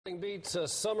Beats a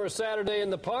summer Saturday in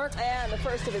the park. And the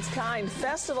first of its kind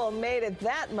festival made it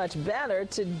that much better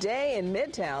today in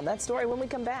Midtown. That story when we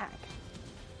come back.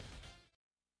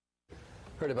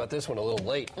 Heard about this one a little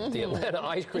late. The Atlanta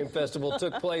Ice Cream Festival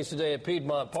took place today at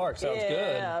Piedmont Park. Sounds good.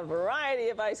 Yeah, a variety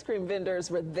of ice cream vendors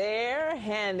were there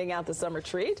handing out the summer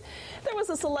treat. There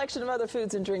was a selection of other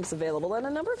foods and drinks available and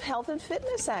a number of health and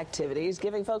fitness activities,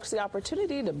 giving folks the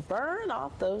opportunity to burn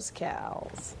off those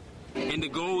calories. And the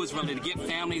goal is really to get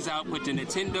families out, put the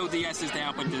Nintendo DSs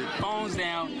down, put the phones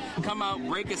down, come out,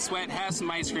 break a sweat, have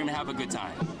some ice cream, and have a good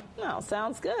time. Well,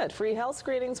 sounds good. Free health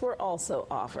screenings were also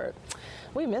offered.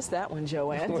 We missed that one,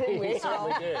 Joanne, didn't we? We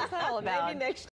certainly did. All about maybe next